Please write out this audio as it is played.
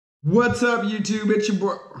What's up, YouTube? It's your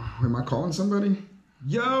boy. Am I calling somebody?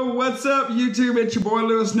 Yo, what's up, YouTube? It's your boy,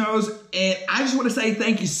 Lewis Knows. And I just want to say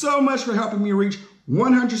thank you so much for helping me reach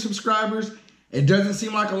 100 subscribers. It doesn't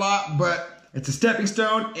seem like a lot, but it's a stepping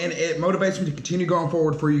stone and it motivates me to continue going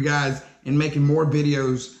forward for you guys and making more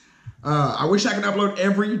videos. I wish I could upload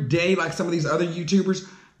every day like some of these other YouTubers,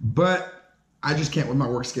 but I just can't with my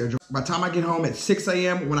work schedule. By the time I get home at 6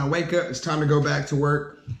 a.m., when I wake up, it's time to go back to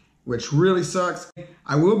work, which really sucks.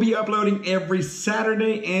 I will be uploading every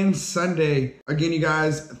Saturday and Sunday. Again, you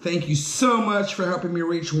guys, thank you so much for helping me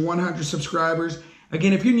reach 100 subscribers.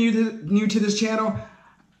 Again, if you're new to this channel,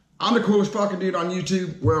 I'm the coolest fucking dude on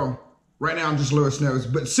YouTube. Well, right now I'm just Lewis Knows,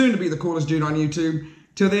 but soon to be the coolest dude on YouTube.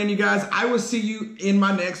 Till then, you guys, I will see you in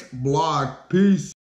my next vlog. Peace.